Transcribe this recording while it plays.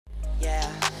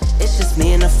It's just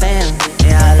me and the fam.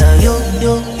 Yeah, I love you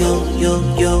too.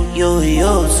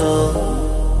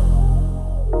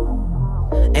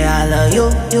 Yeah, I love you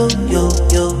too.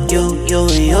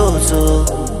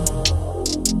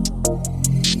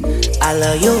 I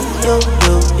love you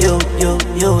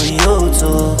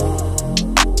too.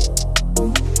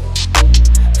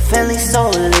 Family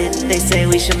so lit, they say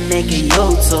we should make a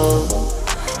YouTube.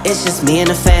 It's just me and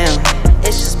the fam.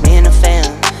 It's just me and the fam.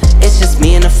 It's just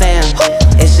me and the fam.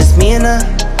 It's just me and the.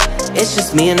 It's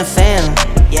just me and the fam.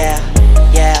 Yeah,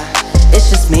 yeah. It's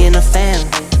just me and the fam.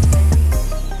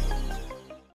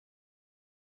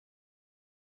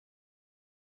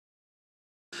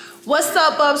 What's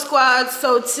up, Bub Squad?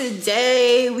 So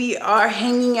today we are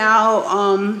hanging out,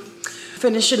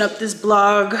 finishing up this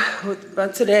vlog.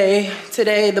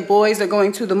 Today the boys are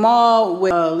going to the mall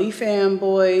with Lee Fam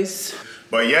boys.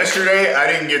 But yesterday I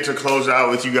didn't get to close out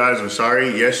with you guys. I'm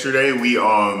sorry. Yesterday we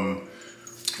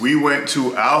went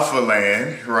to Alpha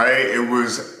Land, right? It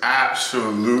was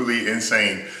absolutely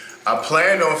insane. I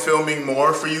planned on filming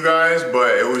more for you guys,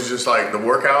 but it was just like the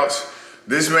workouts.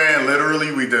 This man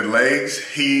literally, we did legs.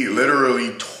 He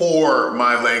literally tore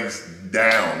my legs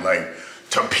down, like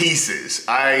to pieces.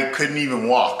 I couldn't even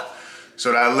walk.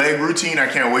 So that leg routine, I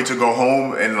can't wait to go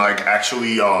home and like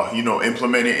actually, you know,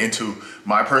 implement it into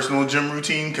my personal gym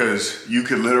routine, because you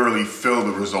could literally feel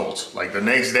the results. Like the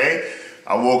next day,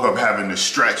 I woke up having to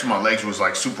stretch. My legs was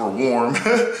like super warm,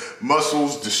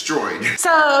 muscles destroyed.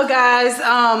 So guys,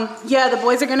 yeah, the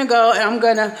boys are gonna go and I'm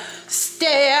gonna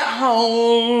stay at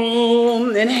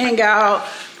home and hang out,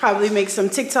 probably make some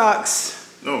TikToks.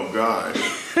 Oh God.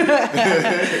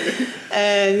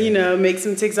 And you know, make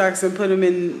some TikToks and put them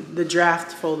in the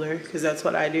draft folder, because that's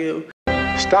what I do.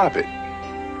 Stop it.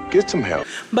 Get some help.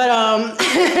 But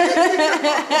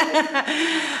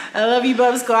I love you,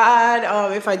 Bub Squad.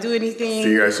 If I do anything,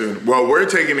 See you guys soon. Well, we're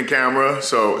taking the camera,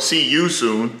 so see you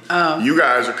soon. You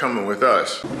guys are coming with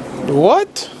us.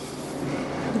 What?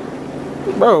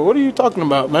 Bro, what are you talking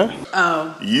about, man?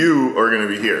 oh, You are gonna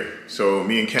be here. So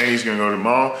me and Kenny's gonna go to the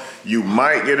mall. You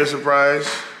might get a surprise.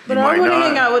 but You I might want to not.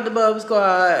 hang out with the Bub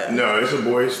Squad. No, it's a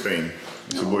boys thing.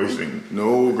 It's a boys thing.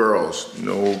 No girls.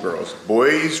 No girls.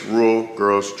 Boys rule,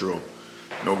 girls drool.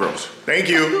 No girls. Thank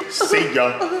you. See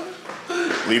ya.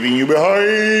 Leaving you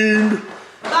behind.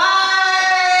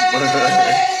 Bye.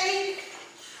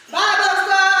 Bye, Bub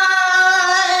Squad.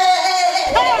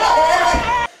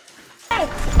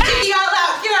 Get y'all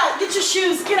out. Get out. Get your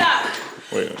shoes. Get out.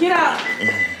 Wait. Get out.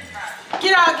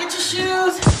 Get out. Get your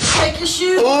shoes. Take your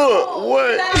shoes.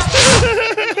 What? Get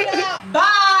out. Get out.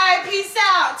 Bye. Peace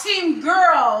out, team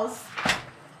girls.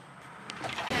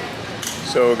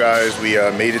 So guys, we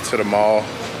made it to the mall.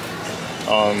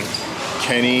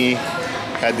 Kenny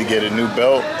had to get a new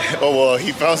belt. Oh well,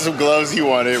 he found some gloves he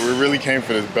wanted. We really came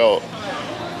for this belt.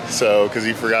 So, because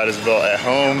he forgot his belt at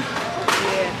home.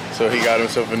 Yeah. So he got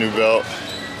himself a new belt.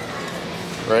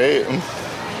 Right?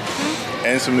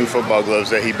 And some new football gloves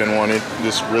that he'd been wanting.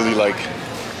 Just really like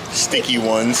sticky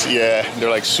ones. Yeah, they're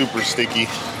like super sticky.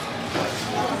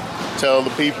 Tell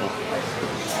the people.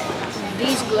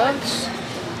 These gloves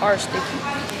are sticky.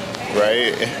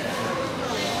 Right?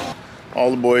 All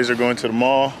the boys are going to the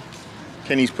mall.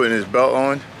 Kenny's putting his belt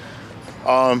on.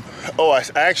 Oh, I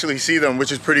actually see them,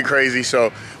 which is pretty crazy.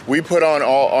 So we put on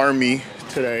all Army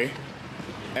today,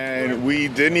 and we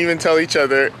didn't even tell each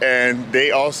other, and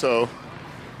they also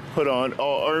put on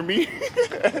all Army.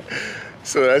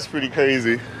 So that's pretty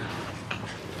crazy.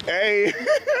 Hey.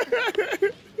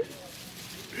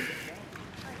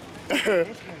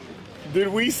 Did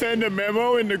we send a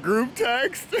memo in the group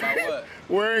text? About what?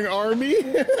 Wearing Army?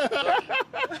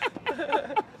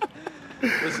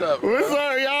 What's up, bro? What's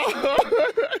up,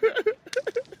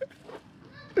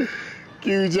 y'all?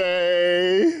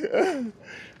 QJ.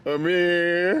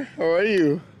 Amir. How are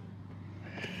you?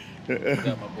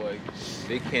 Got my boy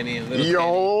Big Kenny and Little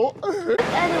Yo.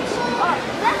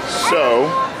 So,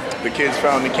 the kids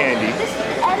found the candy. This is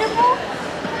edible?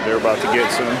 They're about to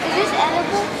get some. Is this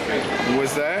edible?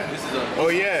 What's that? Oh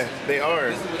yeah, they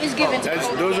are. It's given to me.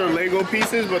 Those are Lego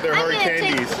pieces, but they're hard gonna take-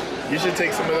 candies. You should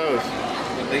take some of those.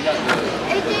 They got the.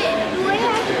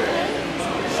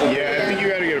 Yeah, I think you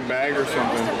gotta get a bag or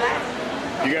something.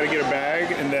 You gotta get a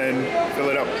bag and then fill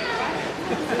it up.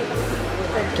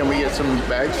 Can we get some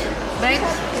bags? Bags?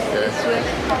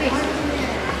 Okay.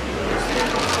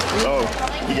 Oh,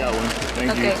 you got one.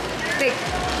 Thank you. Big.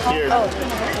 Here. Oh.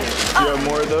 You have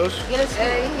more of those? Yes,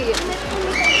 here.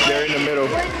 They're in the middle.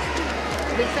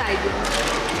 Beside you.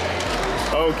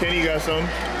 Oh, Kenny got some.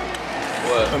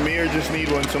 What? Amir just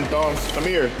need one, some thongs.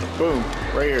 Amir, boom,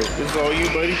 right here. This is all you,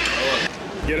 buddy.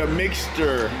 Get a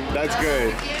mixture. That's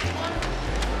good.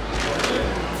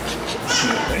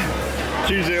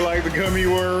 QJ like the gummy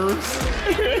worms.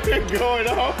 Going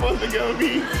off on the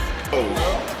gummies. Oh.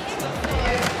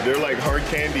 They're like hard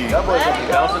candy. That boy's gonna be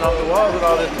bouncing off the walls with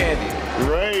all this candy.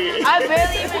 Right. I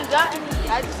barely even got any.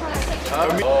 I just want to take it.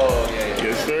 Oh, yeah.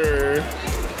 Yes, sir.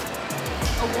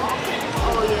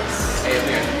 Oh, yes. Hey,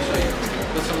 Amir, let me show you.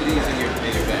 Put some of these in your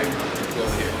bag. Go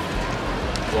in here.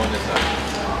 Go on this side.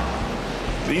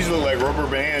 These look like rubber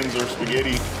bands or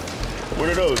spaghetti. What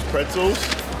are those? Pretzels?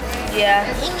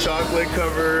 Yeah. Chocolate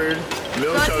covered.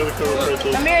 Milk chocolate covered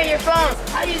pretzels. Amir, your phone.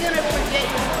 How you gonna forget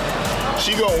your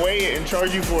She gonna weigh it and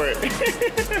charge you for it.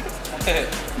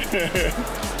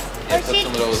 Yeah, put some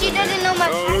of those she in there. doesn't know my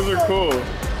Oh, those are cool.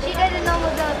 She doesn't know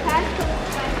what the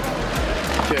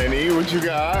passcode. Kenny, what you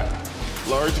got?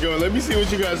 Large going. Let me see what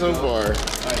you got so far.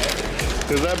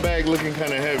 Cause that bag looking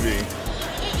kind of heavy.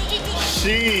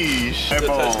 Sheesh. Touch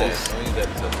Eyeballs. that. Don't use that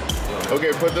to touch it.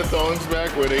 Okay, put the thongs back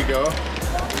where they go.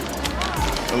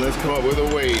 And let's come up with a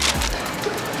weight.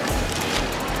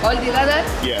 All together?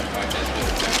 Yeah.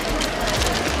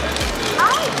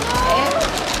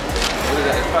 What is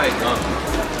that? It's probably gum.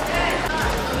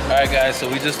 Alright guys, so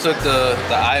we just took the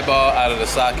eyeball out of the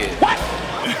socket.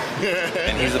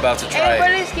 And he's about to try it.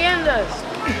 Everybody scammed us.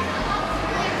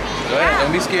 Go ahead,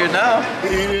 don't be scared now.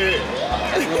 Eat it.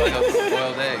 That looks like a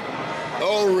boiled egg.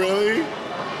 Oh, really? You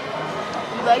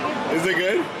like it? Is it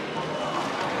good?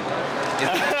 Is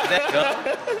that gum?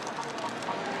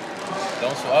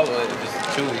 Don't swallow it, it's just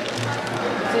chewy.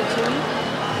 Is it chewy?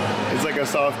 It's like a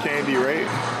soft candy, right?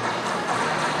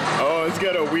 Oh, it's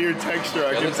got a weird texture,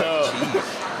 I That can looks tell. like cheese.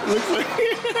 Looks like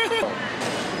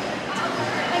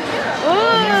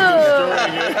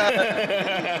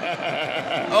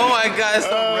Oh my god, it's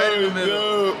so red in the middle.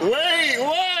 no. Wait!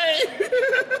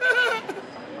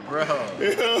 Bro. What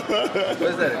is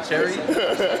that, a cherry?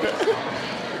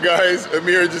 Guys,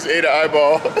 Amir just ate an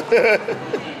eyeball.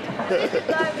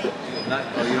 Not,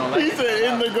 oh, you don't like He it? said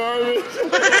in the garbage.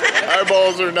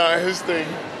 Eyeballs are not his thing.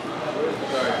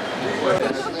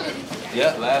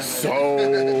 Yeah, last So,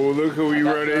 look who we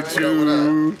run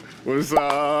into. What's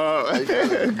up?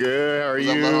 Good, how are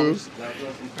you?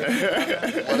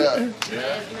 What up?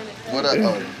 What up?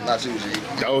 Oh, not you, G.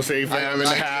 Don't say fam in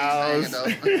the house.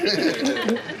 I'm gonna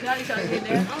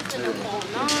call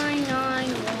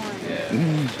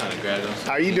 991. trying to grab them.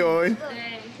 How you doing?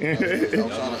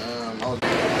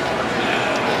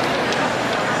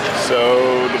 So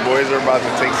the boys are about to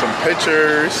take some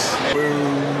pictures.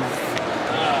 Boom.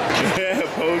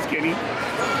 Pose, Kenny.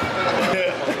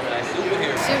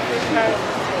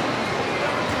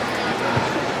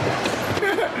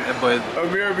 That boy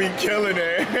Amir be killing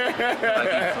it.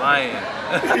 like he's flying.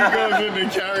 He goes into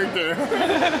character.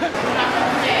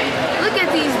 Look at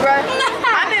these, bro.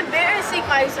 I'm embarrassing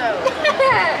myself.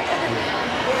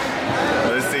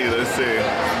 Let's see, let's see.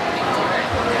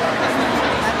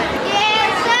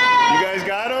 Yes, sir. You guys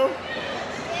got them?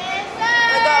 Yes, sir. I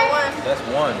got one. That's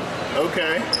one.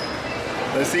 Okay.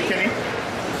 Let's see, Kenny.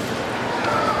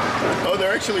 Oh,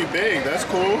 they're actually big. That's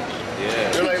cool.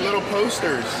 Yeah. They're like little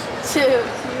posters. Two.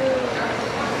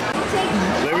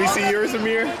 Let me see yours,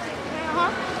 Amir.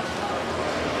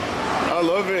 I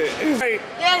love it. Hey,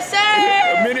 Yes, a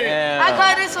sir. minute. Damn. I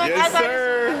caught this one. I Yes, caught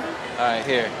sir. Alright,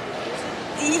 here.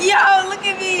 this. Yo, look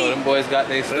at So me. them boys got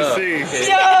their Let's stuff. see. Okay.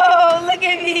 Yo, look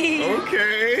at me.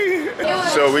 Okay.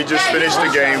 So we just finished the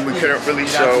game. We couldn't really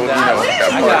show, you know,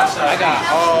 that part I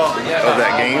got all of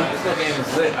that game. This little game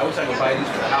is lit. I wish I could buy these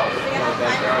for the house.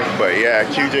 But yeah,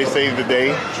 QJ saved the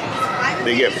day.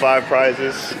 They get 5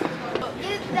 prizes.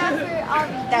 Give that for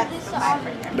Avi. Give this to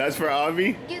Avi. That's for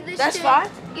Avi. Give this That's to, fine.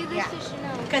 Give this to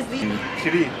Chanel. Because the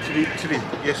Chiri.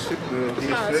 Yes.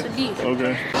 No, it's a D.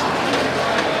 Okay.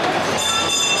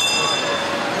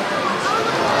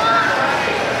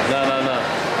 No.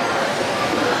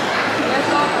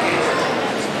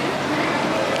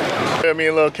 Me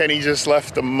and little Kenny just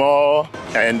left the mall,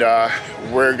 and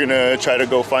we're gonna try to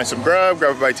go find some grab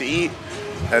a bite to eat,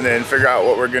 and then figure out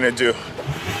what we're gonna do.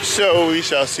 So we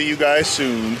shall see you guys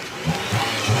soon.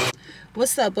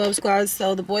 What's up, Bub Squad?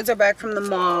 So the boys are back from the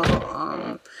mall.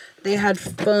 They had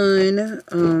fun.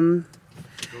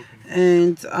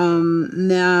 And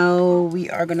now we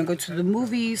are gonna go to the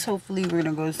movies. Hopefully we're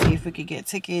gonna go see if we could get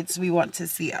tickets. We want to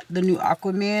see the new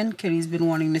Aquaman. Kenny's been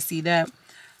wanting to see that.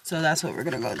 So that's what we're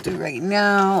gonna go do right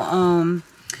now.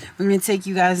 We're gonna take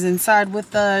you guys inside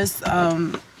with us.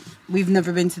 We've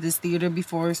never been to this theater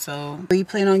before, so we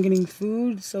plan on getting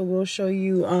food. So we'll show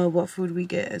you what food we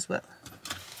get as well.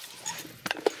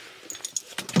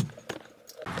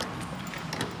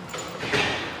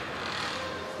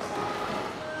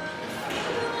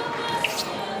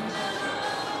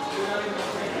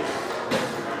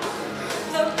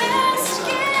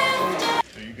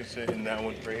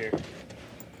 one right here.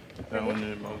 That one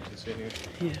and Mom can sit here.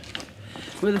 Yeah.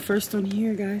 We're the first one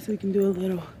here, guys, so we can do a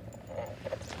little.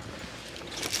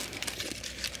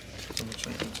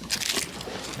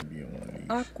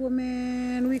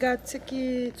 Aquaman, we got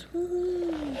tickets.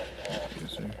 Woo.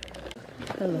 Yes, sir.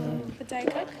 Hello. A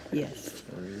Diet Coke Yes.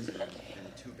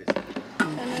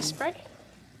 and a Sprite.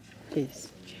 Yes.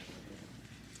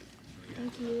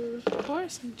 Thank you. Of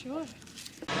course, enjoy.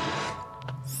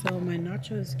 So my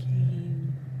nachos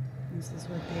came. This is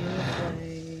what they look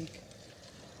like.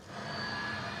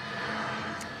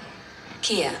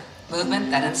 Kia,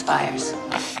 movement that inspires.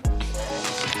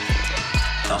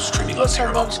 Now streaming on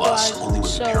Paramount Plus, only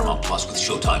with the Paramount Plus with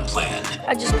Showtime plan.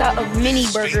 I just got a mini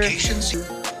burger.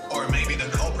 Or maybe the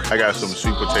culprit. I got some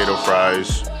sweet potato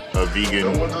fries, a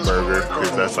vegan burger,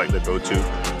 because that's like the go-to.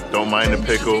 Don't mind the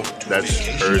pickle. That's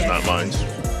hers, not mine.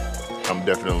 I'm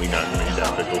definitely not gonna eat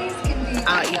that pickle.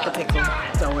 I'll eat the pickle.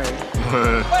 Don't worry.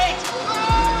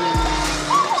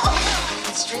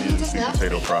 Streaming These sweet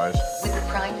potato fries. with the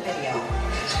Prime Video.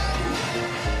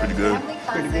 Pretty good.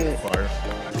 Pretty good. Fire.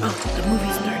 Oh, the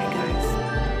movie started, guys.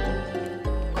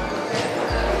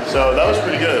 So that was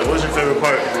pretty good. What was your favorite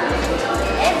part?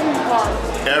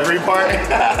 Every part?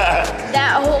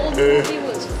 That whole movie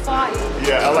was fire.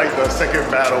 Yeah, I like the second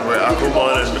battle with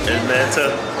Aquaman and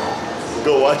Manta.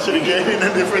 Go watch it again in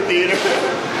a different theater.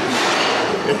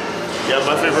 Yeah,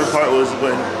 my favorite part was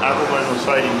when Aquaman was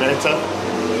fighting Manta.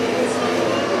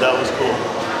 That was cool.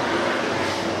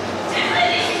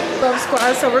 Love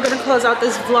Squad, so we're gonna close out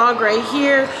this vlog right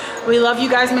here. We love you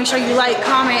guys. Make sure you like,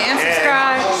 comment, and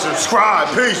subscribe. Subscribe.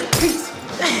 Peace.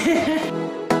 Peace.